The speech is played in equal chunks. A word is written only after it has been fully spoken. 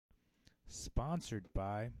sponsored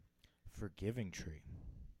by Forgiving Tree.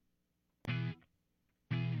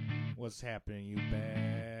 What's happening, you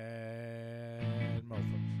bad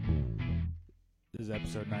mofos? This is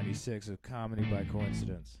episode 96 of Comedy by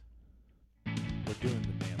Coincidence. We're doing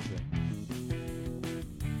the damn thing.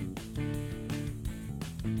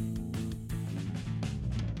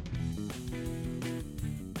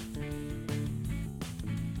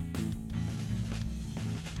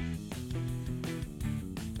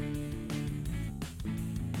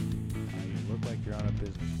 You look like you're on a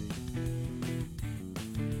business meeting.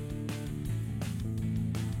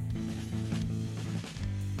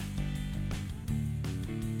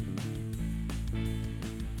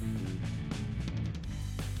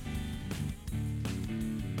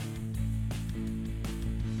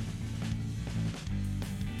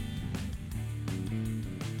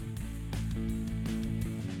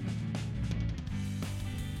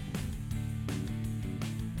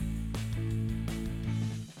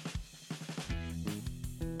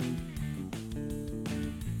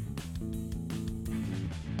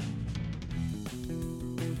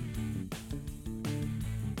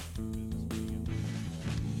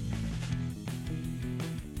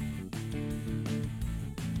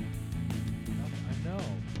 I know.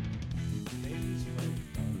 Ladies first,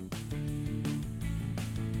 dog.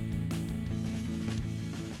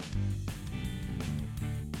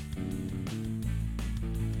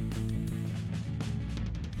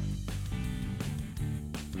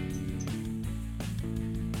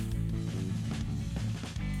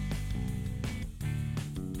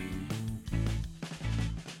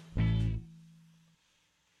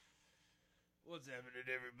 What's happening,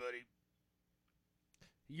 everybody?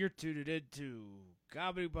 You're tuned into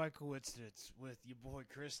Comedy by Coincidence with your boy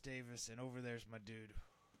Chris Davis, and over there's my dude.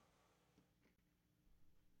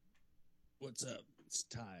 What's up? It's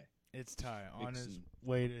Ty. It's Ty on his Mixon.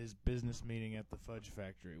 way to his business meeting at the Fudge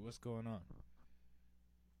Factory. What's going on?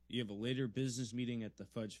 You have a later business meeting at the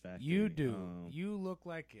Fudge Factory. You do. You look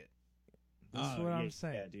like it. That's what I'm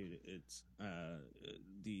saying. Yeah, dude. It's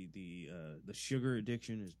the sugar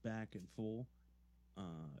addiction is back in full.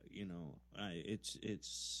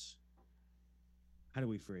 It's how do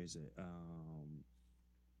we phrase it?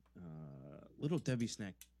 Little Debbie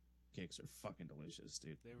snack cakes are fucking delicious,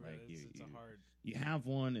 dude. They were, it's a hard. You have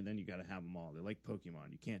one and then you got to have them all. They're like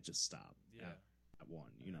Pokemon. You can't just stop. Yeah. At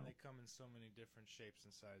one. You And know. they come in so many different shapes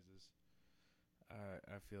and sizes.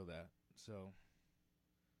 I feel that. So,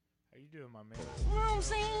 how you doing, my man?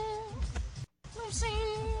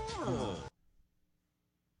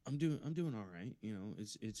 I'm doing all right. You know,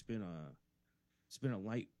 it's been a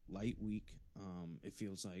light week. It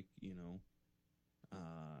feels like, you know,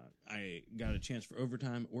 I got a chance for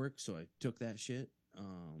overtime at work, so I took that shit.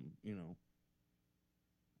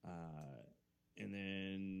 And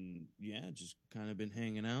then just kind of been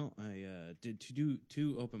hanging out. I did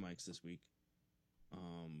two open mics this week,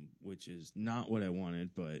 which is not what I wanted,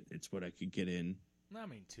 but it's what I could get in. I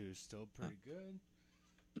mean, two's still pretty good.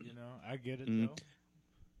 You know, I get it though.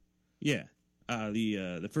 Yeah.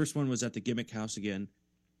 The first one was at the Gimmick House again,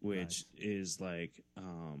 which Nice. is like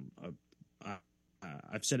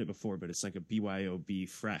I've said it before, but it's like a BYOB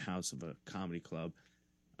frat house of a comedy club.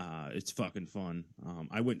 It's fucking fun.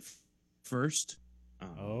 I went first,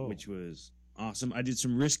 which was awesome. I did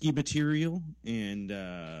some risky material, and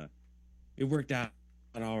it worked out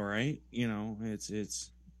all right. You know,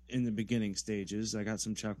 it's in the beginning stages. I got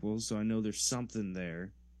some chuckles, so I know there's something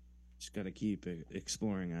there. Just got to keep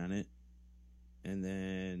exploring on it. And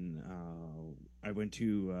then I went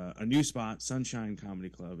to a new spot, Sunshine Comedy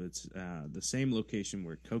Club. It's the same location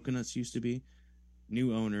where Coconuts used to be.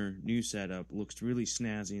 New owner, new setup. Looks really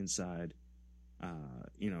snazzy inside.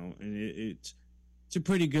 And it's a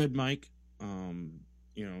pretty good mic.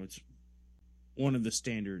 It's one of the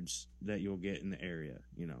standards that you'll get in the area.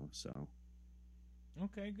 You know, so.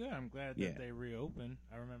 Okay, good. I'm glad that Yeah. they reopened.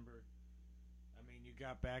 I remember. I mean, you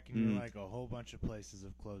got back and you're like, a whole bunch of places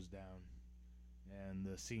have closed down, and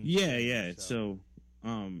the scene. Yeah. So,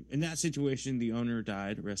 in that situation, the owner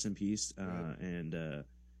died. Rest in peace. Right. And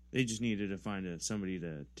they just needed to find somebody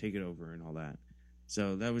to take it over and all that.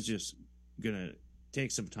 So that was just gonna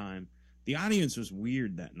take some time. The audience was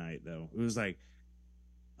weird that night, though. It was like,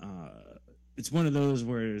 it's one of those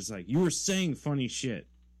where it's like you were saying funny shit,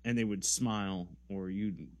 and they would smile or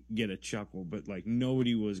you'd get a chuckle, but like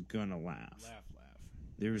nobody was gonna laugh. Laugh.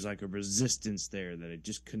 There was like a resistance there that I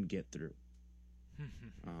just couldn't get through.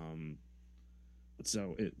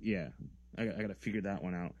 So I got to figure that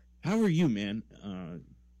one out. How are you, man?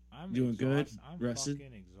 I'm doing good? I'm Rested?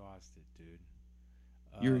 fucking exhausted, dude.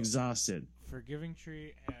 You're exhausted. Forgiving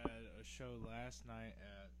Tree had a show last night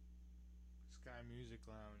at Sky Music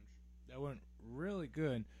Lounge. That went really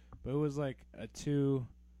good, but it was like a 2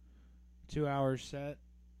 hour set,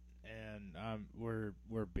 and we're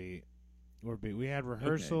beat. We're beat. We had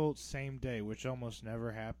rehearsal same day, which almost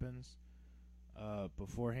never happens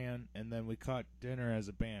beforehand, and then we caught dinner as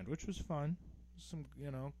a band, which was fun. Some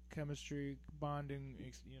chemistry, bonding,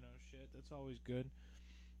 shit. That's always good.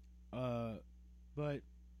 But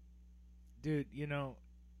dude,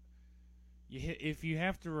 if you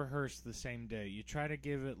have to rehearse the same day, you try to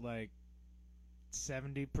give it like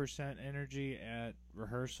 70% energy at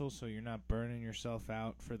rehearsal, so you're not burning yourself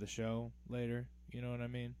out for the show later. You know what I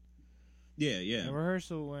mean? Yeah. The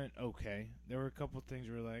rehearsal went okay. There were a couple things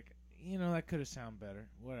where like, that could have sounded better.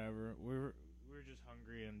 Whatever. We were just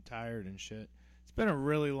hungry and tired and shit. It's been a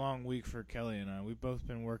really long week for Kelly and I. We've both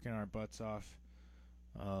been working our butts off,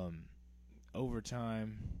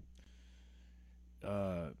 overtime.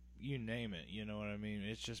 You name it. You know what I mean?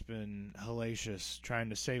 It's just been hellacious trying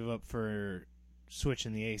to save up for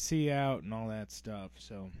switching the AC out and all that stuff.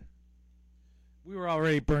 So we were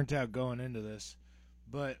already burnt out going into this.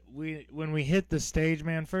 But when we hit the stage,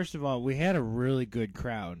 man, first of all, we had a really good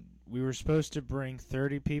crowd. We were supposed to bring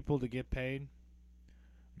 30 people to get paid,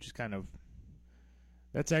 which is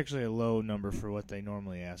that's actually a low number for what they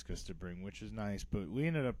normally ask us to bring, which is nice. But we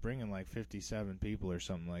ended up bringing like 57 people or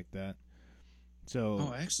something like that.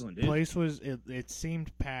 So, excellent, dude. Place it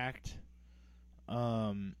seemed packed.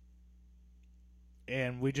 And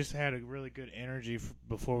we just had a really good energy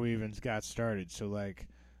before we even got started. So, like,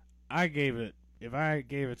 if I gave it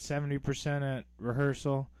 70% at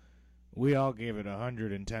rehearsal, we all gave it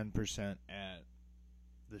 110% at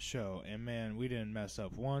the show. And, man, we didn't mess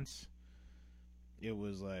up once. It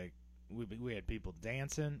was like we had people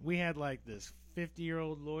dancing. We had, like, this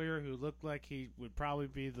 50-year-old lawyer who looked like he would probably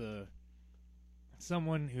be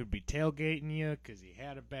someone who'd be tailgating you because he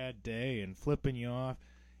had a bad day and flipping you off.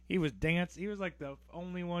 He was He was, like, the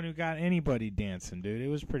only one who got anybody dancing, dude. It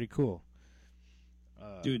was pretty cool.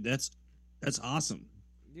 Dude, that's awesome.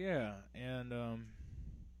 Yeah, and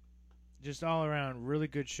just all around really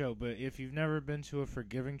good show. But if you've never been to a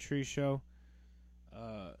Forgiving Tree show,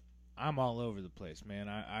 I'm all over the place, man.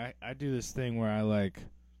 I do this thing where I like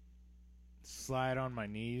slide on my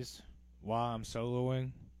knees while I'm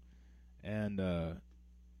soloing, and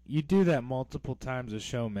you do that multiple times a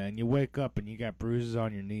show, man. You wake up and you got bruises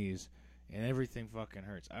on your knees, and everything fucking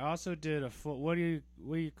hurts. I also did a full. What do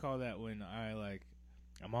you call that when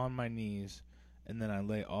I'm on my knees and then I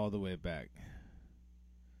lay all the way back?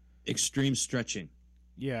 Extreme stretching.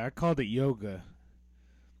 Yeah, I called it yoga.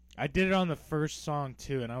 I did it on the first song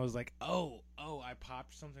too, and I was like, oh, I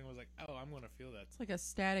popped something. I was like, oh, I'm gonna feel that. It's like a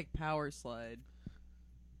static power slide.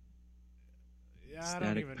 Yeah, I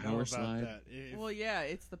don't even know about that. Well, yeah,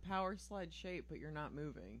 it's the power slide shape, but you're not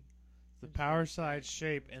moving. The power slide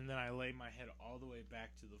shape, and then I lay my head all the way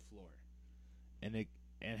back to the floor, and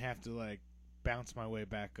have to like bounce my way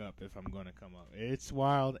back up if I'm gonna come up. It's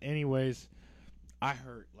wild. Anyways, I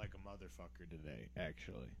hurt like a motherfucker today,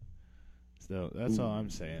 actually. So that's all I'm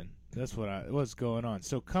saying. That's what's going on.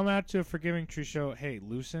 So come out to a Forgiving Tree show. Hey,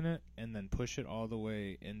 loosen it and then push it all the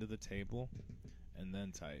way into the table, and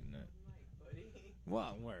then tighten it.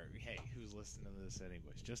 Well, hey, who's listening to this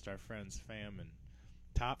anyways? Just our friends, fam, and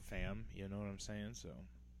top fam. You know what I'm saying? So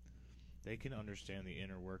they can understand the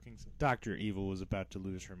inner workings. Dr. Evil was about to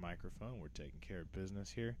lose her microphone. We're taking care of business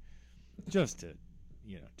here. Just to,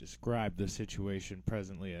 describe the situation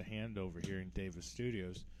presently at hand over here in Davis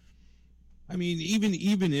Studios. I mean, even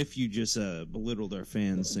if you just belittled our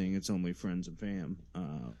fans saying it's only friends and fam.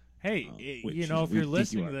 Hey, if you're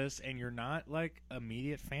listening to this and you're not like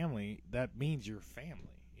immediate family, that means you're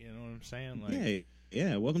family. You know what I'm saying? Like,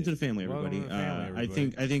 yeah. Welcome to the family, everybody. Welcome to the family,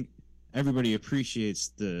 everybody. I think everybody appreciates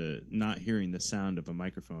the not hearing the sound of a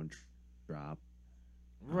microphone drop.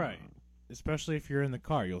 Right. Especially if you're in the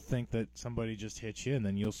car, you'll think that somebody just hit you, and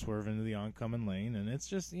then you'll swerve into the oncoming lane. And it's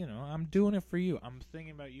just, I'm doing it for you. I'm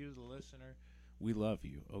thinking about you as a listener. We love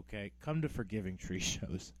you, okay? Come to Forgiving Tree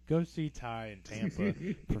shows. Go see Ty in Tampa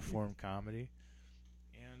perform comedy.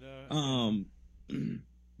 And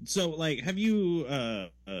so like, have you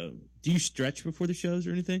do you stretch before the shows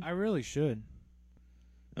or anything? I really should.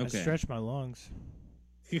 Okay. I stretch my lungs.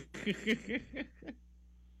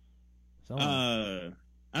 I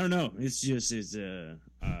don't know. It's just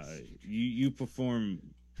you perform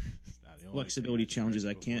flexibility challenges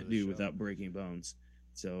I can't do without breaking bones.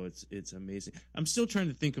 So it's amazing. I'm still trying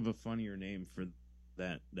to think of a funnier name for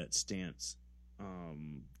that stance.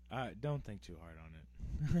 Don't think too hard on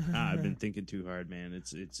it. I've been thinking too hard, man.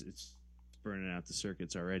 It's burning out the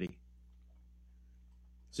circuits already.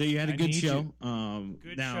 So you had a I good need show.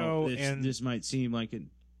 Good Now, show, this, and this might seem like an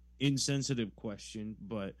insensitive question,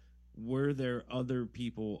 but were there other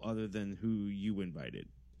people other than who you invited?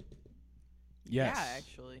 yes, Yeah,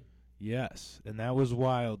 actually. yes, and that was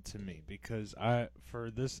wild to me because I thought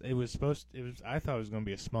it was going to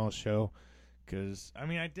be a small show because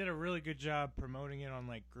I did a really good job promoting it on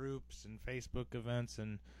like groups and Facebook events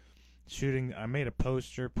and shooting. I made a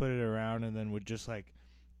poster, put it around, and then would just like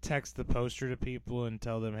text the poster to people and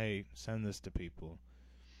tell them, "Hey, send this to people."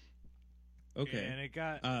 Okay. And it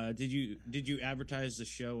got Did you advertise the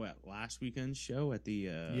show at last weekend's show at the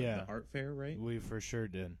art fair, right? we for sure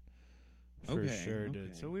did. Okay.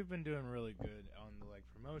 So we've been doing really good on the like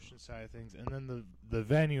promotion side of things, and then the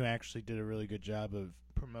venue actually did a really good job of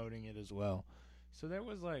promoting it as well. So there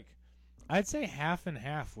was like, I'd say half and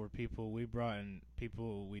half were people we brought and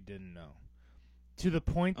people we didn't know. To the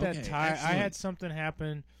point that Okay, I excellent. had something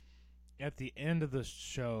happen at the end of the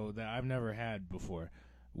show that I've never had before.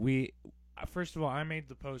 First of all, I made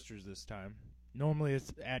the posters this time. Normally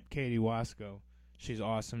it's at Katie Wasco. She's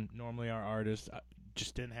awesome. Normally our artist. I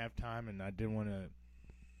just didn't have time, and I didn't want to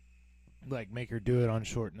like make her do it on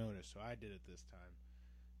short notice, so I did it this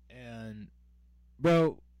time. And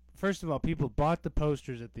bro, first of all, people bought the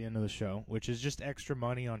posters at the end of the show, which is just extra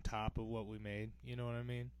money on top of what we made. You know what I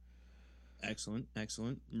mean? Excellent.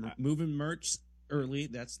 Moving merch early,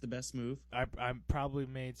 that's the best move. I probably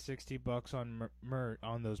made $60 on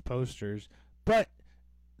on those posters, but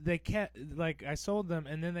they can't, like, I sold them,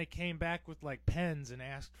 and then they came back with like pens and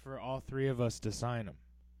asked for all three of us to sign them.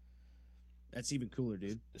 That's even cooler,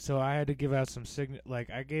 dude. So I had to give out some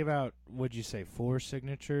I gave out, what'd you say, 4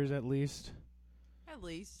 signatures at least? At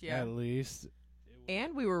least, yeah. At least.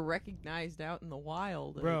 And we were recognized out in the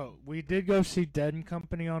wild. Bro, we did go see Dead and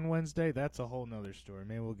Company on Wednesday. That's a whole nother story.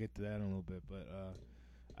 Maybe we'll get to that in a little bit. But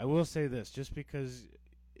I will say this, just because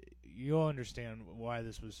you'll understand why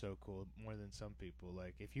this was so cool more than some people.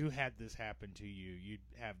 Like, if you had this happen to you, you'd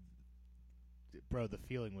have... Bro, the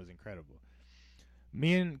feeling was incredible.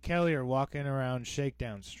 Me and Kelly are walking around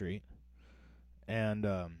Shakedown Street. And,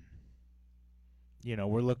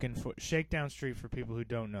 we're looking for... Shakedown Street, for people who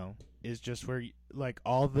don't know, is just where, like,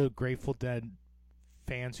 all the Grateful Dead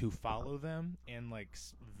fans who follow them and, like,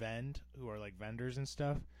 who are, like, vendors and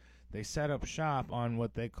stuff, they set up shop on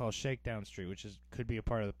what they call Shakedown Street, which could be a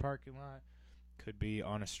part of the parking lot, could be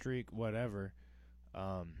on a street, whatever.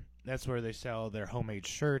 That's where they sell their homemade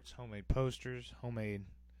shirts, homemade posters, homemade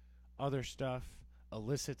other stuff,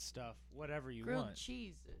 illicit stuff, whatever you grilled want.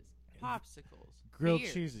 cheeses, popsicles, Grilled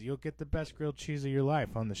beer. cheeses. You'll get the best grilled cheese of your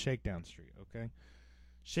life on the Shakedown Street, okay?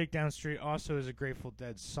 Shakedown Street also is a Grateful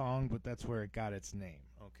Dead song, but that's where it got its name,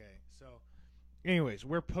 okay? So, anyways,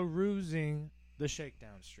 we're perusing the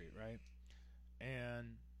Shakedown Street, right?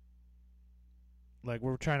 And, like,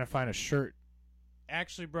 we're trying to find a shirt.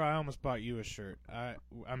 Actually, bro, I almost bought you a shirt.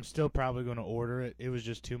 I'm still probably going to order it. It was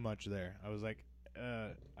just too much there. I was like,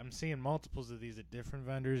 I'm seeing multiples of these at different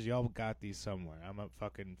vendors. Y'all got these somewhere. I'm going to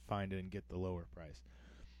fucking find it and get the lower price.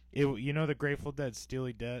 The Grateful Dead Steal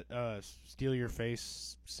Your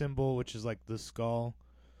Face symbol, which is like the skull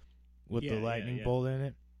with the lightning bolt in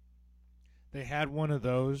it. They had one of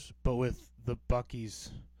those, but with the Bucky's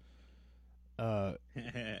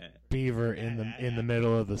beaver in the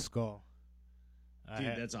middle of the skull.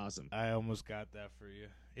 Dude, that's awesome. I almost got that for you.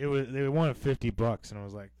 They wanted $50, and I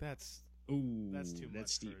was like, that's too much.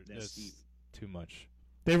 That's steep. That's steep. Too much.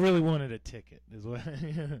 They really wanted a ticket, is what.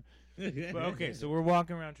 But okay, so we're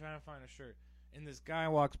walking around trying to find a shirt, and this guy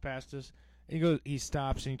walks past us. And he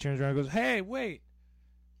stops and he turns around and goes, "Hey, wait,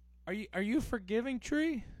 are you Forgiving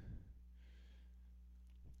Tree?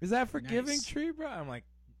 Is that Forgiving Nice. Tree, bro?" I'm like,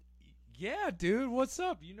 "Yeah, dude, what's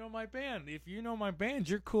up? You know my band. If you know my band,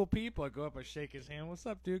 you're cool people." I go up, I shake his hand. "What's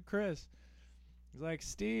up, dude? Chris." He's like,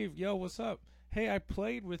 "Steve, yo, what's up? Hey, I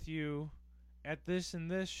played with you at this and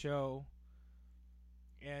this show.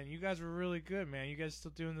 And you guys were really good, man. You guys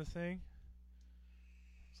still doing the thing?"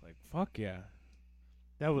 It's like, fuck yeah.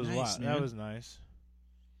 That was Nice, That man. was nice.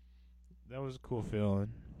 That was a cool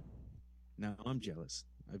feeling. Now I'm jealous.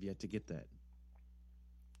 I've yet to get that.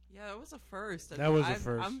 Yeah, that was a first. That was a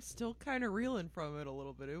first. I'm still kind of reeling from it a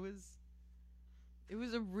little bit. It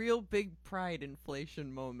was a real big pride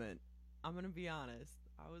inflation moment. I'm gonna be honest.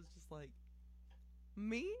 I was just like,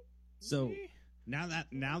 me? So now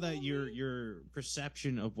that your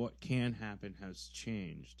perception of what can happen has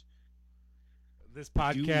changed, This we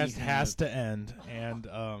podcast has have- to end, and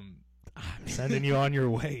I'm sending you on your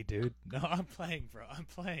way, dude. No, I'm playing, bro. I'm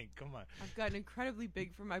playing. Come I've gotten incredibly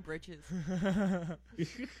big for my britches. on.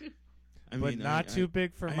 I But mean, not I- too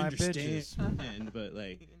big for I my understand, bitches. but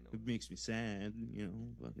like, You know It makes me sad, you know.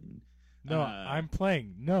 Fucking. No, I'm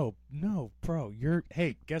playing. No, bro.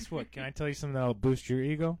 Hey, guess what? Can I tell you something that'll boost your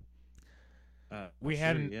ego? We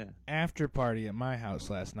had an after party at my house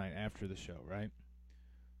last night after the show, right?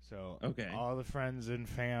 So all the friends and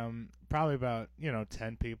fam, probably about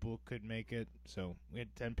 10 people could make it. So we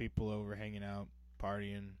had 10 people over, hanging out,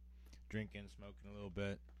 partying, drinking, smoking a little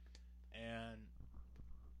bit, and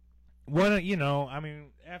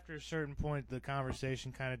after a certain point, the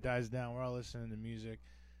conversation kind of dies down. We're all listening to music,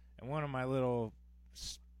 and one of my little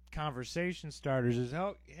conversation starters is,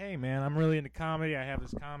 "Oh, hey man, I'm really into comedy. I have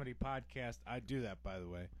this comedy podcast." I do that, by the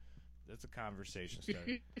way. That's a conversation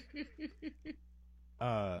starter.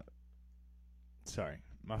 Sorry,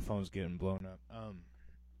 my phone's getting blown up.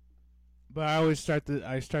 But I always start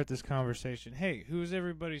this conversation. Hey, who's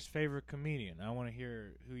everybody's favorite comedian? I want to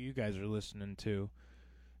hear who you guys are listening to,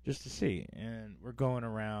 just to see. And we're going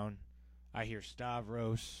around. I hear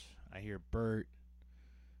Stavros. I hear Bert.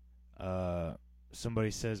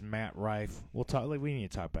 Somebody says Matt Rife. We'll talk. We need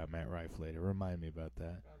to talk about Matt Rife later. Remind me about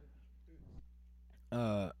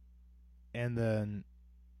that. And then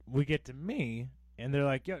we get to me, and they're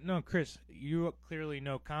like, "Yo, no, Chris, you clearly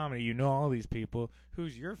know comedy. You know all these people.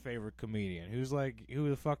 Who's your favorite comedian? Who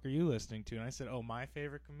the fuck are you listening to?" And I said, "Oh, my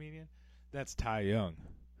favorite comedian? That's Ty Young."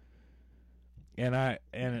 And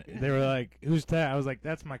they were like, "Who's that?" I was like,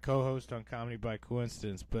 "That's my co-host on Comedy by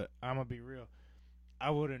Coincidence." But I'm gonna be real. I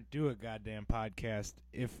wouldn't do a goddamn podcast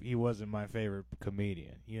if he wasn't my favorite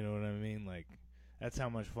comedian. You know what I mean? Like, that's how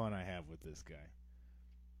much fun I have with this guy.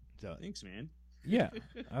 So, thanks, man. Yeah,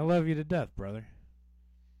 I love you to death, brother.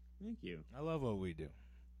 Thank you. I love what we do.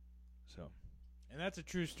 So, and that's a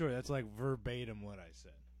true story. That's like verbatim what I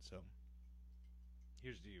said. So,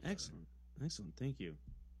 here's to you, brother. Excellent. Thank you.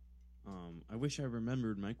 I wish I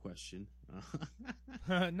remembered my question.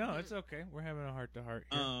 No, it's okay. We're having a heart-to-heart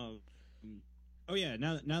here. Oh yeah.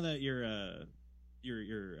 Now that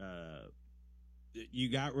you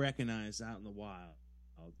got recognized out in the wild,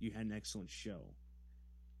 you had an excellent show.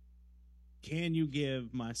 Can you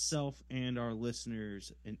give myself and our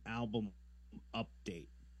listeners an album update?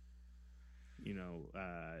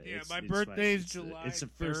 My birthday's July. It's the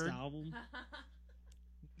first 3rd. album.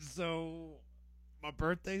 So, my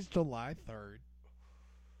birthday's July 3rd.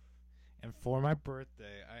 And for my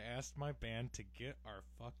birthday, I asked my band to get our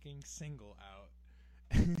fucking single out.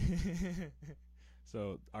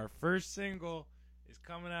 So, our first single is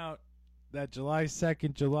coming out that July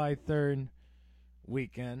 2nd, July 3rd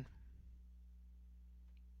weekend.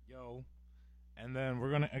 Yo. And then we're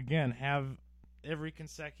going to, again, have every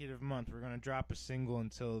consecutive month, we're going to drop a single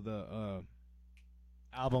until the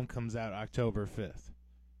album comes out October 5th.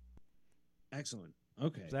 Excellent.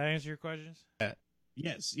 Okay. Does that answer your questions?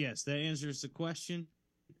 Yes. That answers the question.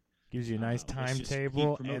 Gives you a nice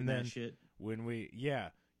timetable, and then when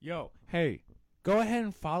hey, go ahead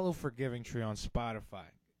and follow Forgiving Tree on Spotify,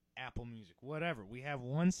 Apple Music, whatever. We have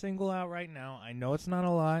one single out right now. I know it's not a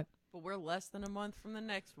lot, but we're less than a month from the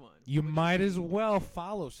next one. You might as well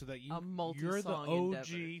follow so that you're the OG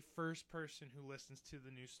endeavor. First person who listens to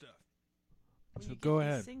the new stuff. When so you go get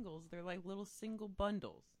ahead. These singles, they're like little single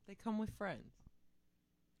bundles. They come with friends.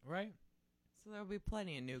 Right. So there'll be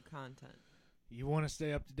plenty of new content. You want to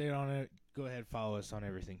stay up to date on it, go ahead, follow us on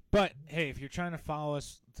everything. But, hey, if you're trying to follow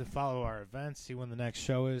our events, see when the next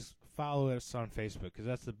show is, follow us on Facebook, because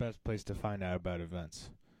that's the best place to find out about events.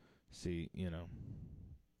 See,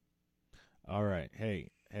 All right. Hey,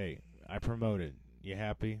 I promoted. You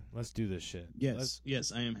happy? Let's do this shit. Yes,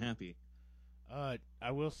 I am happy.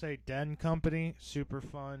 I will say Den Company, super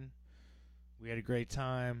fun. We had a great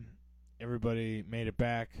time. Everybody made it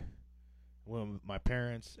back. Well, my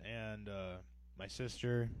parents and my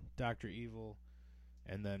sister, Dr. Evil,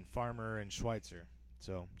 and then Farmer and Schweitzer.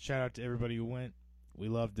 So shout out to everybody who went. We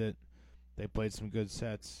loved it. They played some good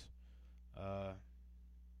sets.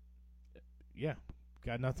 Yeah,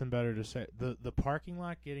 got nothing better to say. The parking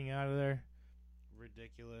lot getting out of there,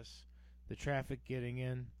 ridiculous. The traffic getting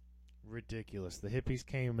in, ridiculous. The hippies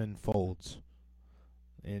came in folds,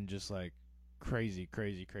 in just like crazy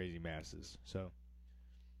masses. So,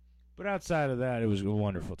 but outside of that, it was a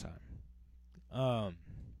wonderful time.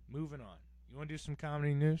 Moving on. You want to do some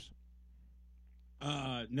comedy news?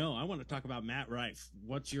 No, I want to talk about Matt Rife.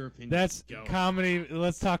 What's your opinion? That's comedy.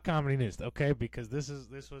 Let's talk comedy news, okay? Because this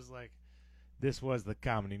was the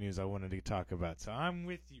comedy news I wanted to talk about. So I'm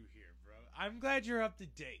with you here, bro. I'm glad you're up to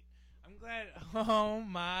date. I'm glad. Oh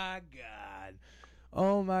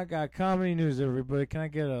my god, comedy news, everybody. Can I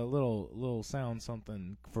get a little sound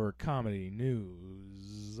something for comedy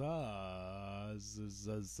news?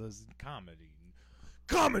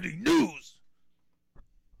 Comedy news.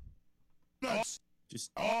 donuts.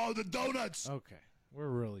 Just Oh, the donuts. Okay, we're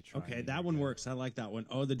really trying. okay. to That do one good. works. I like that one.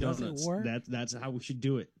 Oh, the Does it donuts. work? That's how we should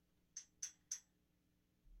do it.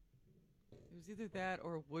 It was either that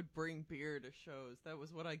or would bring beer to shows. That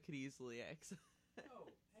was what I could easily access.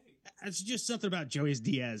 It's just something about Joey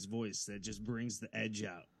Diaz's voice that just brings the edge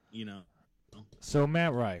out. You know. So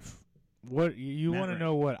Matt Rife, what you Matt want to Rife.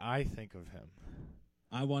 know what I think of him?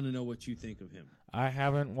 I want to know what you think of him. I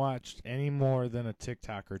haven't watched any more than a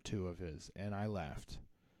TikTok or two of his, and I laughed.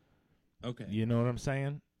 Okay. You know what I'm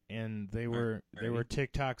saying? And they were Alrighty.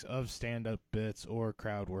 TikToks of stand-up bits or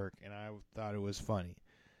crowd work, and I thought it was funny.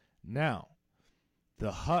 Now,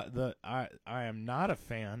 I am not a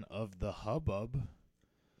fan of the hubbub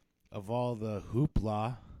of all the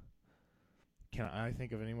hoopla. Can I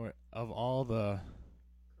think of any more of all the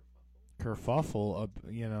kerfuffle of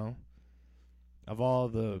of all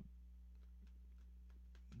the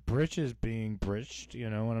britches being britched, you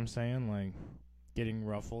know what I'm saying? Like getting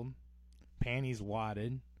ruffled, panties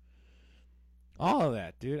wadded. All of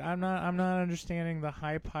that, dude. I'm not understanding the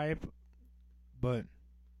hype, but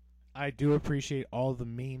I do appreciate all the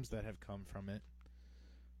memes that have come from it.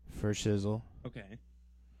 For Shizzle. Okay.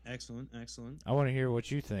 Excellent. I want to hear what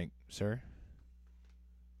you think, sir.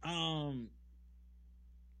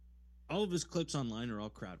 All of his clips online are all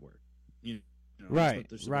crowd work. You know, that's Right, what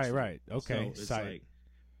they're supposed to right. do. Okay, So it's side. like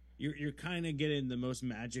you're kind of getting the most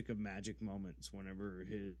magic of magic moments whenever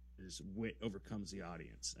his wit overcomes the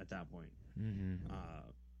audience at that point. Mm-hmm.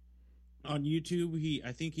 On YouTube,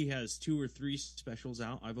 I think he has 2 or 3 specials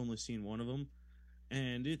out. I've only seen one of them,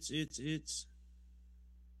 and it's good.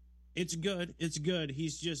 It's good.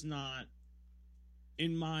 He's just not,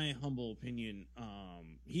 in my humble opinion,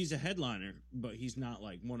 he's a headliner, but he's not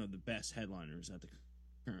like one of the best headliners at the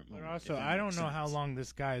current But moment. also, if that I don't makes know how sense. long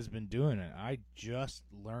this guy has been doing it. I just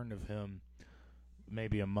learned of him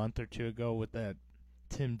maybe a month or two ago with that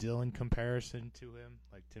Tim Dillon comparison to him.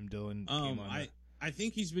 Like Tim Dillon came on. I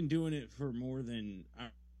think he's been doing it for more than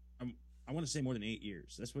I want to say more than 8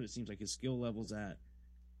 years. That's what it seems like his skill level's at,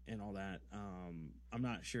 and all that. I'm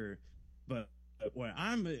not sure, but what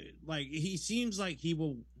I'm like, he seems like he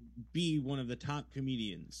will be one of the top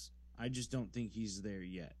comedians. I just don't think he's there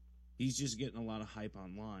yet. He's just getting a lot of hype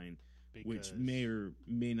online, which may or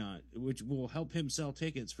may not, which will help him sell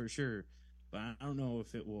tickets for sure. But I don't know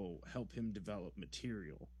if it will help him develop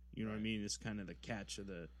material. You know what I mean? It's kind of the catch of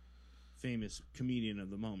the famous comedian of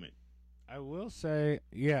the moment. I will say,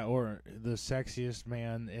 yeah, or the sexiest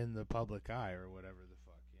man in the public eye, or whatever the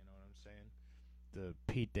fuck. You know what I'm saying?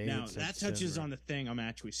 The Pete Davidson. Now that touches syndrome. on the thing I'm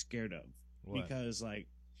actually scared of, What? because like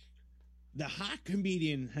the hot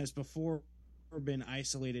comedian has before been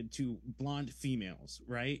isolated to blonde females,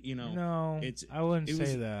 right? You know, No, it's- I wouldn't it say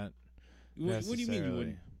was- that. what do you mean you necessarily.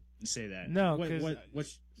 wouldn't say that? No, what, because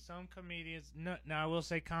what some comedians. No, now I will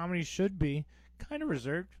say comedy should be kind of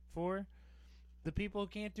reserved for the people who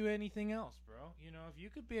can't do anything else, bro. You know, if you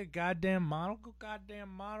could be a goddamn model, go goddamn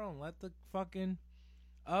model and let the fucking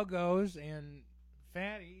uggos and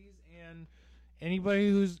fatties and anybody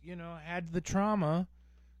who's had the trauma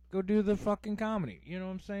go do the fucking comedy. You know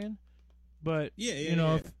what I'm saying? But Yeah, you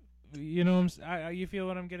know, yeah. if, you feel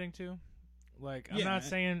what I'm getting to. Like, I'm Yeah, not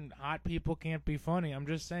saying hot people can't be funny. I'm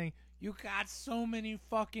just saying you got so many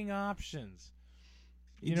fucking options.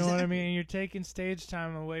 You know what I Exactly. mean? You're taking stage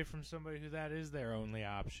time away from somebody who that is their only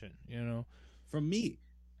option. You know From me,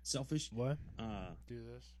 selfish. what? Do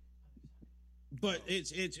this. But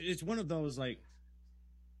it's one of those, like,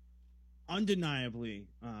 undeniably,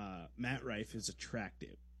 Matt Rife is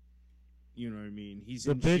attractive. You know what I mean? He's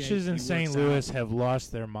The in shape, bitches in he St. works Louis out. have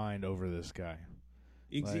lost their mind over this guy.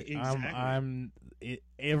 Like, Exactly.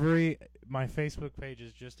 My Facebook page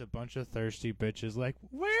is just a bunch of thirsty bitches like,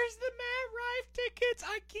 where's the Matt Rife tickets?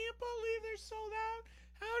 I can't believe they're sold out.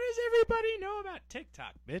 How does everybody know about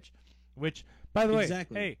TikTok, bitch? Which, by the way,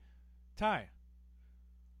 Exactly. hey, Ty,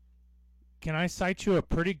 can I cite you a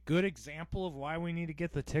pretty good example of why we need to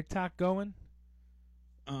get the TikTok going?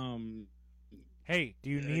 Hey, do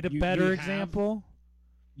you need a better you have- example?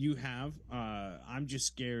 You have. I'm just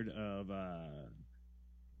scared of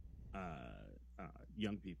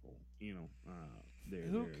young people. You know,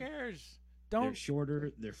 Who cares? They're Don't.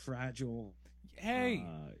 shorter. They're fragile. Hey,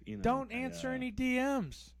 you know, don't answer any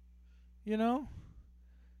DMs. You know?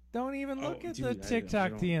 Don't even look Oh, at dude, the I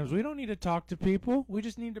TikTok don't- DMs. We don't need to talk to people. We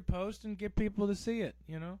just need to post and get people to see it,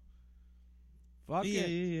 you know? Fuck Yeah, it.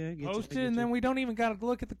 yeah. I get you, I Post get it, and you. then we don't even got to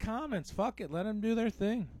look at the comments. Fuck it. Let them do their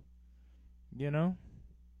thing. You know?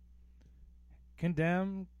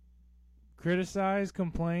 Condemn, criticize,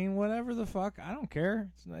 complain, whatever the fuck. I don't care.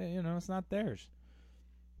 It's not, it's not theirs.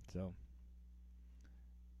 So.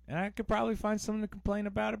 And I could probably find something to complain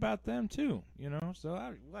about them too, you know. So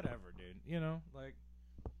whatever, dude. You know, like.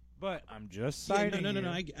 But I'm just citing.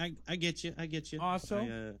 No. I get you. I get you.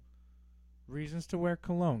 Also, reasons to wear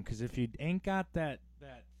cologne, because if you ain't got the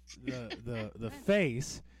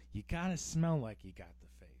face, you gotta smell like you got the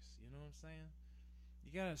face. You know what I'm saying?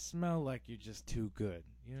 You gotta smell like you're just too good.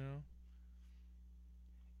 You know.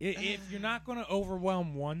 If you're not going to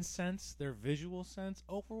overwhelm one sense, their visual sense,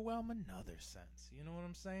 overwhelm another sense. You know what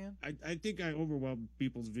I'm saying? I think I overwhelm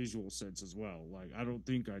people's visual sense as well. Like, I don't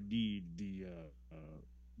think I need the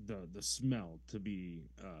smell to be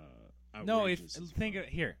outrageous. No, think of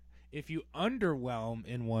here. If you underwhelm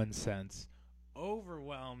in one sense,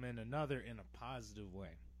 overwhelm in another in a positive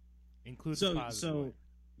way. Include the positive way.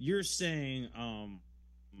 You're saying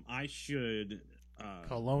I should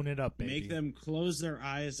cologne it up, baby. Make them close their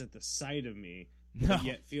eyes at the sight of me, but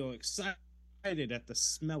yet feel excited at the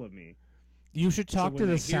smell of me. You should talk to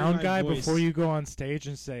the sound guy before you go on stage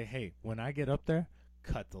and say, "Hey, when I get up there,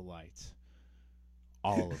 cut the lights,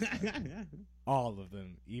 all of them, all of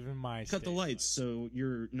them, even my cut the lights so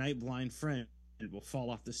your night blind friend will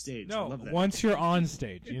fall off the stage." No, I love that. Once you're on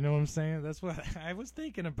stage, you know what I'm saying? That's what I was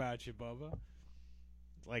thinking about you, Bubba.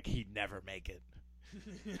 Like he'd never make it.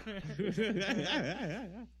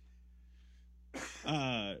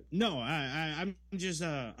 No, I'm just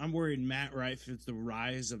I'm worried Matt Rife is the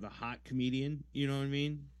rise of the hot comedian. You know what I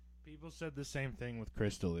mean? People said the same thing with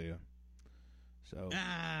Chris D'Elia. So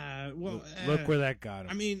well, look where that got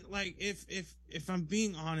him. I mean, like if I'm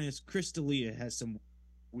being honest, Chris D'Elia has some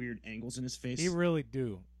weird angles in his face. He really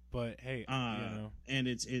do. But hey, you know, and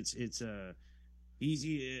it's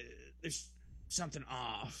easy. There's something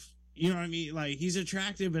off. You know what I mean? Like he's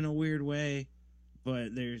attractive in a weird way,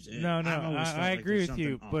 but there's I agree with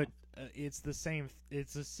you. Off. But it's the same.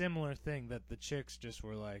 It's a similar thing that the chicks just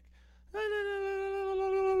were like,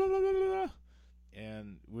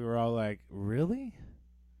 and we were all like, really,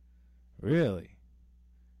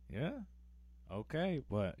 yeah, okay,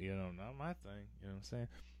 but you know, not my thing. You know what I'm saying?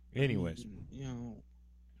 Anyways, you know,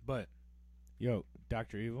 but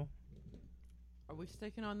Dr. Evil. Are we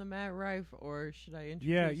sticking on the Matt Rife, or should I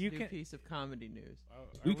introduce a new piece of comedy news?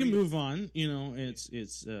 We can move on. You know, it's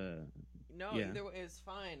no, either way, it's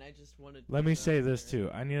fine. I just wanted. Let me say this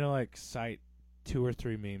too. I need to cite 2 or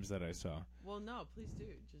 3 memes that I saw. Well, no, please do.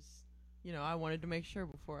 Just I wanted to make sure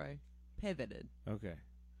before I pivoted. Okay.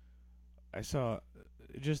 I saw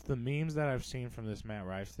just the memes that I've seen from this Matt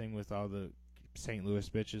Rife thing with all the St. Louis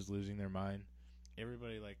bitches losing their mind.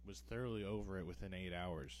 Everybody was thoroughly over it within 8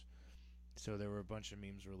 hours. So there were a bunch of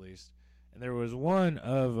memes released. And there was one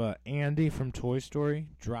of Andy from Toy Story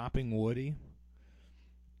dropping Woody.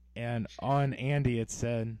 And on Andy it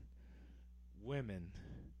said, women.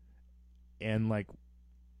 And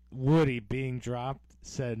Woody being dropped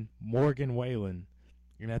said Morgan Wallen.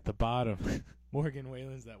 And at the bottom, Morgan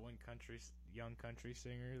Wallen's that one young country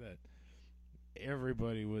singer that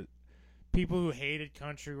everybody was... People who hated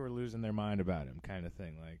country were losing their mind about him, kind of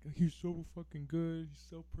thing. Like, he's so fucking good, he's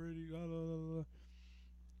so pretty, blah, blah, blah, blah.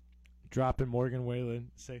 Dropping Morgan Wallen,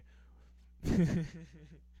 say... At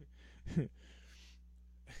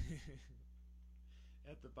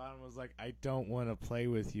the bottom was like, I don't want to play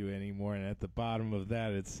with you anymore. And at the bottom of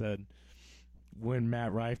that it said, when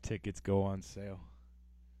Matt Rife tickets go on sale.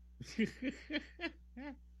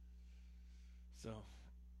 So...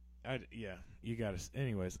 you gotta.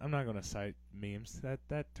 Anyways, I'm not gonna cite memes.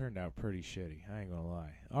 That turned out pretty shitty. I ain't gonna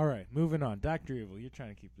lie. All right, moving on. Dr. Evil, you're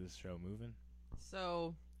trying to keep this show moving.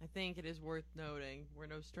 So I think it is worth noting we're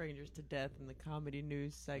no strangers to death in the comedy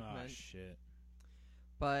news segment. Oh shit!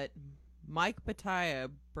 But Mike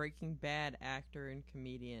Battaglia, Breaking Bad actor and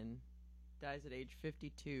comedian, dies at age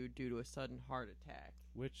 52 due to a sudden heart attack.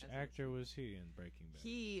 Which actor was he in Breaking Bad?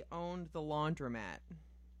 He owned the laundromat.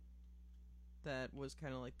 That was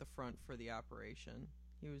kind of like the front for the operation.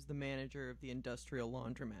 He was the manager of the industrial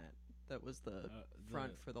laundromat. That was the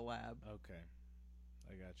front for the lab. Okay.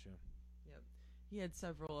 I got you. Yep. He had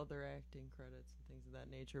several other acting credits and things of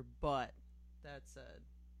that nature, but that said,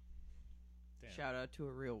 shout out to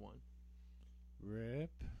a real one.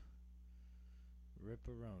 Ripperoni.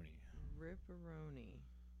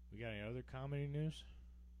 We got any other comedy news?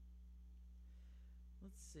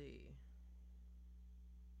 Let's see.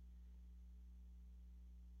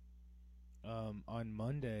 On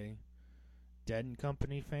Monday, Dead and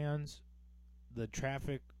Company fans, the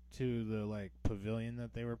traffic to the pavilion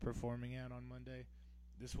that they were performing at on Monday,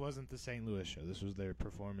 this wasn't the St. Louis show. This was their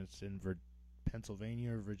performance in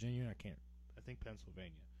Pennsylvania or Virginia. I think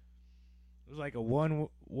Pennsylvania. It was like a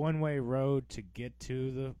one-way road to get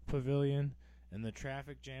to the pavilion, and the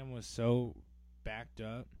traffic jam was so backed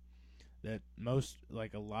up that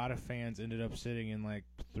a lot of fans ended up sitting in like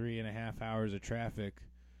 3.5 hours of traffic,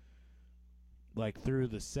 like through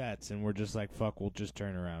the sets, and we're just like, fuck, we'll just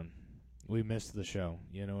turn around. We missed the show.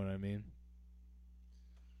 You know what I mean?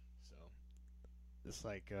 So it's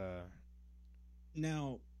like,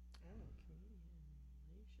 now,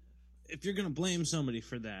 if you're gonna blame somebody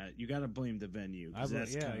for that, you got to blame the venue.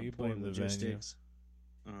 That's kind of you poor blame logistics.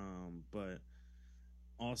 the venue. But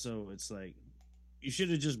also, it's like you should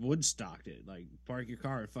have just woodstocked it. Like park your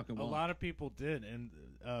car at fucking. A lot of people did, and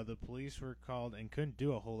the police were called and couldn't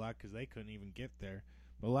do a whole lot because they couldn't even get there.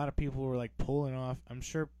 But a lot of people were like pulling off. I'm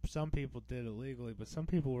sure some people did illegally, but some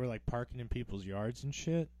people were like parking in people's yards and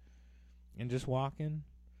shit, and just walking.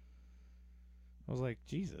 I was like,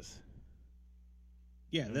 Jesus.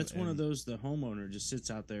 Yeah, that's one of those. The homeowner just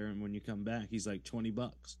sits out there, and when you come back, he's like $20.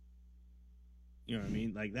 You know what I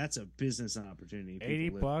mean? Like that's a business opportunity.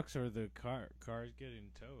 $80 or the car's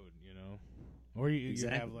getting towed. You know, or you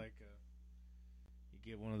have like you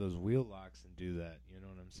get one of those wheel locks and do that. You know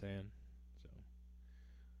what I'm saying?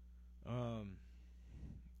 So,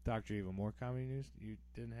 Dr. Evil, more comedy news? You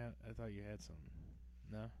didn't have? I thought you had something.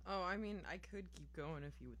 No. Oh, I mean, I could keep going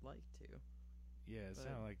if you would like to. Yeah, it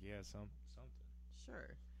sounded like you had something.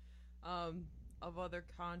 Sure. Of other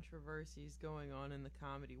controversies going on in the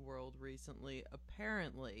comedy world recently,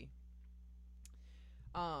 apparently,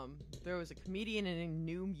 there was a comedian in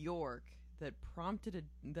New York that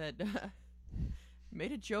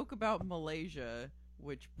made a joke about Malaysia,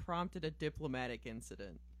 which prompted a diplomatic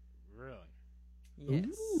incident. Really?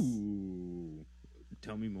 Yes. Ooh.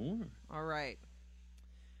 Tell me more. All right.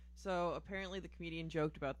 So, apparently the comedian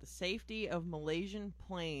joked about the safety of Malaysian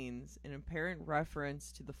planes in apparent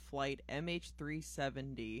reference to the flight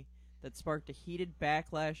MH370 that sparked a heated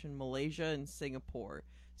backlash in Malaysia and Singapore.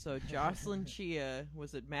 So, Jocelyn Chia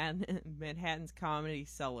was at Manhattan's Comedy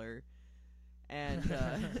Cellar, and,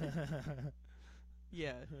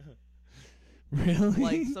 yeah. Really?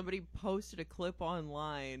 Like, somebody posted a clip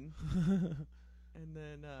online... And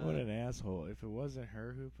then, what an asshole. If it wasn't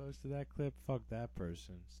her who posted that clip, fuck that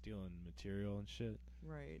person. Stealing material and shit.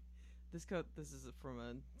 Right. This is from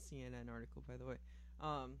a CNN article, by the way.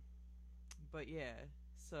 But yeah,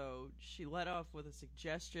 so she led off with a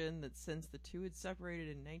suggestion that since the two had separated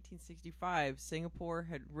in 1965, Singapore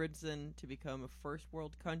had risen to become a first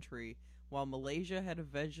world country, while Malaysia had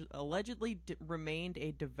allegedly remained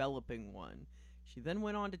a developing one. She then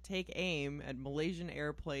went on to take aim at Malaysian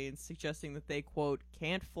airplanes, suggesting that they, quote,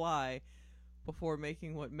 can't fly, before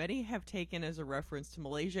making what many have taken as a reference to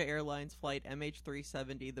Malaysia Airlines flight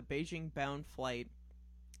MH370, the Beijing-bound flight,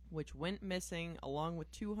 which went missing along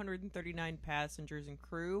with 239 passengers and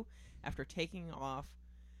crew after taking off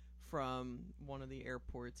from one of the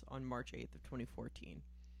airports on March 8th of 2014.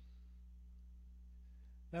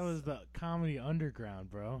 That was the Comedy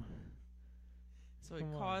Underground, bro. So it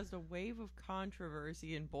caused a wave of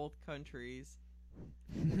controversy in both countries.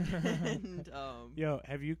 And, yo,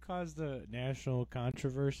 have you caused a national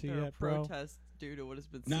controversy yet, bro? Protests due to what has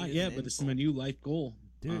been seen Not yet, but it's my new life goal.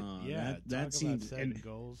 Dude, yeah, that seems setting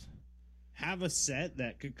goals. Have a set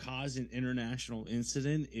that could cause an international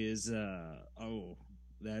incident is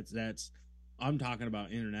that's I'm talking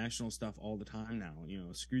about international stuff all the time now. You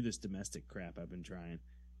know, screw this domestic crap I've been trying.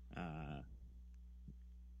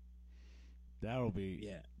 That'll be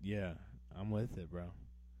yeah. I'm with it, bro.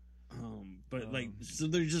 But so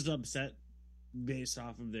they're just upset based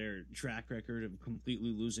off of their track record of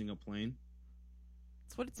completely losing a plane.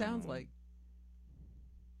 That's what it sounds like.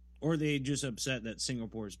 Or they just upset that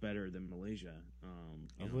Singapore is better than Malaysia.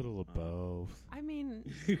 A little of both. I mean,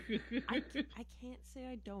 I can't say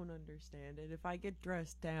I don't understand it. If I get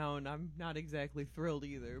dressed down, I'm not exactly thrilled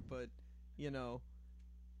either. But you know,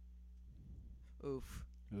 oof.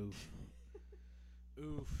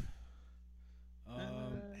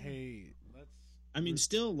 Hey, let's. I mean,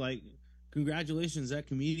 still, like, congratulations, that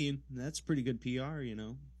comedian. That's pretty good PR, you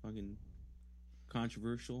know. Fucking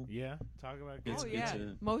controversial. Yeah, talk about. Oh yeah,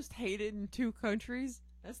 most hated in two countries.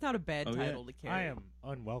 That's not a bad title to carry. I am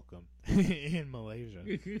unwelcome in Malaysia.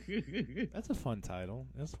 That's a fun title.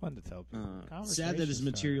 That's fun to tell people. Sad that his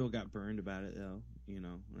material got burned about it, though. You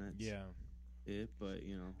know. That's it, but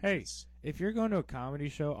you know. Hey, if you're going to a comedy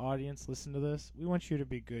show, audience, listen to this. We want you to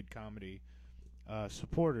be good comedy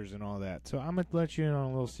supporters and all that. So I'm gonna let you in on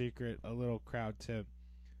a little secret, a little crowd tip.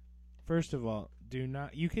 First of all, do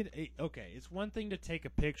not. You could okay. It's one thing to take a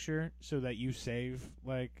picture so that you save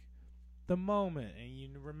like the moment and you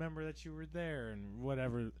remember that you were there and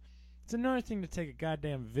whatever. It's another thing to take a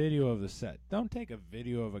goddamn video of the set. Don't take a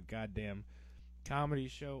video of a goddamn comedy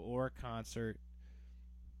show or a concert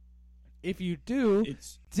if you do,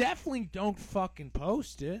 It's definitely don't fucking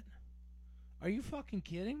post it. Are you fucking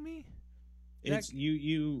kidding me? It's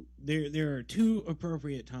you there are two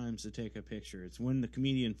appropriate times to take a picture. It's when the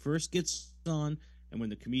comedian first gets on and when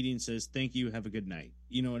the comedian says thank you, have a good night.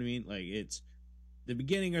 You know what I mean? Like, it's the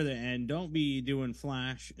beginning or the end. Don't be doing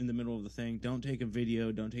flash in the middle of the thing. Don't take a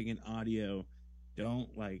video, don't take an audio.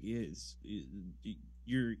 Don't, like,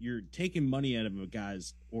 you're taking money out of a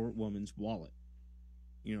guy's or woman's wallet.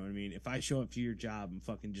 You know what I mean? If I show up to your job and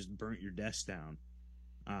fucking just burnt your desk down,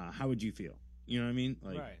 how would you feel? You know what I mean?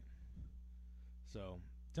 Like, right. So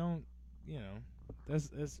don't, that's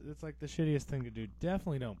it's like the shittiest thing to do.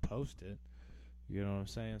 Definitely don't post it. You know what I'm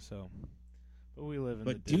saying? So, but we live in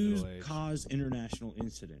the digital age. Cause international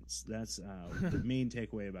incidents. That's the main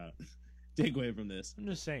takeaway from this. I'm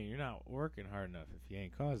just saying, you're not working hard enough if you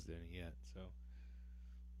ain't caused any yet. So,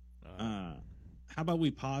 how about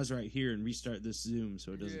we pause right here and restart this Zoom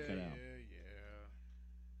so it doesn't cut out? Yeah.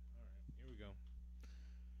 All right, here we go.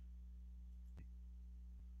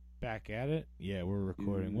 Back at it? Yeah, we're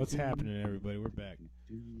recording. What's happening, everybody? We're back.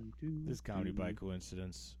 This is Comedy by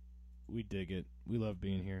Coincidence. We dig it. We love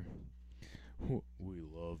being here. We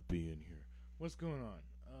love being here. What's going on?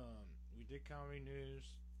 We did comedy news.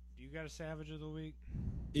 Do you got a Savage of the Week?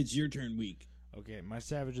 It's your turn week. Okay, my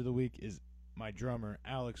Savage of the Week is my drummer,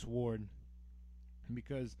 Alex Ward.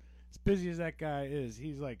 Because as busy as that guy is,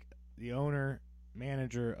 he's like the owner,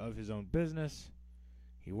 manager of his own business.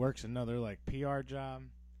 He works another like PR job.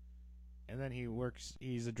 And then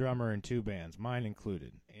he's a drummer in 2 bands, mine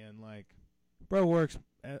included. And, like, bro works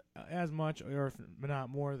as much or if not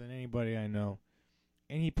more than anybody I know.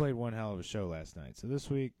 And he played one hell of a show last night. So this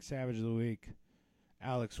week, Savage of the Week,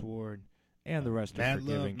 Alex Ward, and the rest of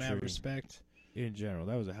Forgiving Tree. Mad respect. In general,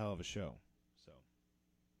 that was a hell of a show. So,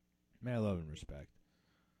 mad love and respect.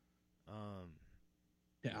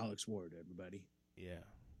 To Alex Ward, everybody. Yeah.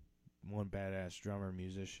 One badass drummer,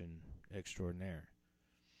 musician extraordinaire.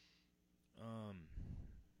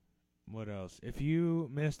 What else? If you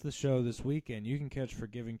missed the show this weekend, you can catch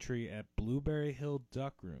Forgiving Tree at Blueberry Hill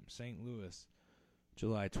Duck Room, St. Louis,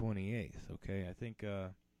 July 28th. Okay, I think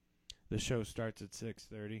the show starts at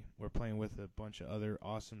 6:30. We're playing with a bunch of other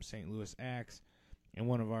awesome St. Louis acts and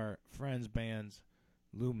one of our friends' bands,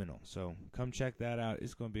 Luminal. So come check that out.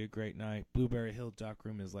 It's going to be a great night. Blueberry Hill Duck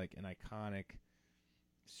Room is like an iconic,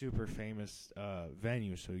 super famous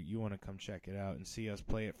venue, so you want to come check it out and see us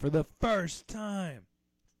play it for the first time.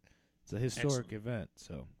 It's a historic event,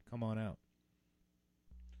 so come on out.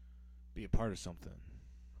 Be a part of something,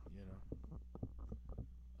 you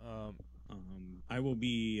know. I will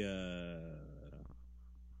be,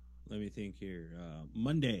 let me think here.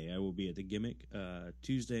 Monday, I will be at the Gimmick.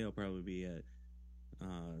 Tuesday, I'll probably be at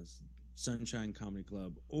Sunshine Comedy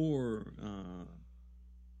Club or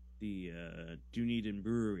the Dunedin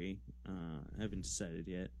Brewery. I haven't decided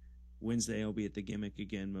yet. Wednesday, I'll be at the Gimmick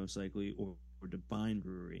again, most likely, or Divine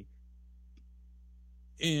Brewery.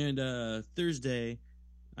 And Thursday,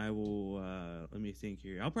 I will, let me think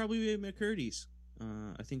here. I'll probably be at McCurdy's.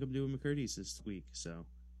 I think I'm doing McCurdy's this week, so.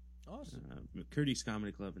 Awesome. McCurdy's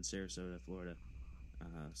Comedy Club in Sarasota, Florida.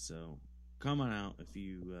 So come on out if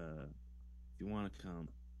you want to come,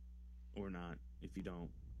 or not. If you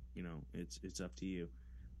don't, it's up to you.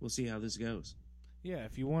 We'll see how this goes. Yeah,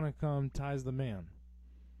 if you want to come, Ty's the man.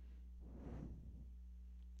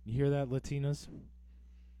 You hear that, Latinas?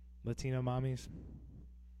 Latina mommies?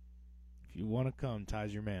 If you want to come,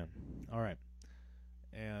 Ty's your man. All right.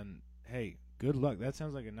 And, hey, good luck. That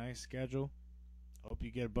sounds like a nice schedule. Hope you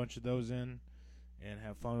get a bunch of those in and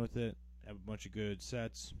have fun with it. Have a bunch of good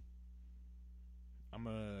sets. I'm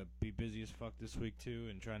going to be busy as fuck this week, too,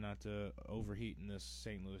 and try not to overheat in this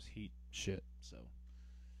St. Louis heat shit.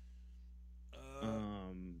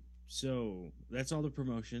 So that's all the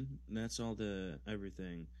promotion. That's all the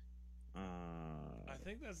everything. I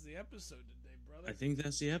think that's the episode today, brother. I think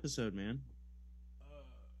that's the episode, man.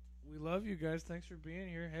 We love you guys. Thanks for being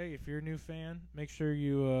here. Hey, if you're a new fan, make sure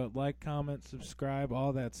you like, comment, subscribe,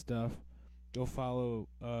 all that stuff. Go follow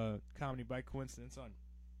Comedy by Coincidence on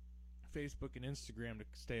Facebook and Instagram to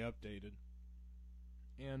stay updated.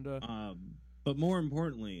 And but more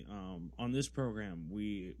importantly, on this program,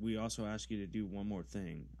 we also ask you to do one more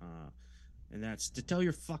thing, and that's to tell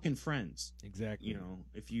your fucking friends. Exactly.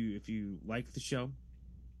 If you like the show,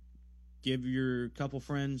 give your couple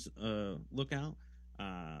friends a look out.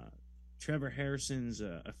 Trevor Harrison's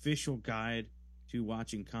official guide to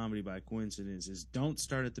watching Comedy by Coincidence is don't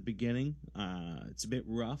start at the beginning. It's a bit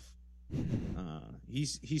rough. He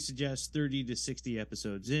suggests 30 to 60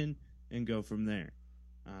 episodes in and go from there.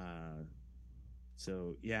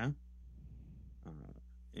 So yeah,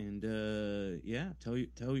 And yeah, tell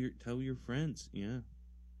your friends. Yeah.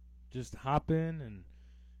 Just hop in and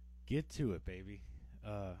get to it, baby.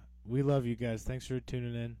 We love you guys. Thanks for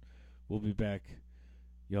tuning in. We'll be back.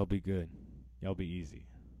 Y'all be good. Y'all be easy.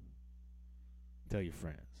 Tell your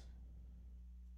friends.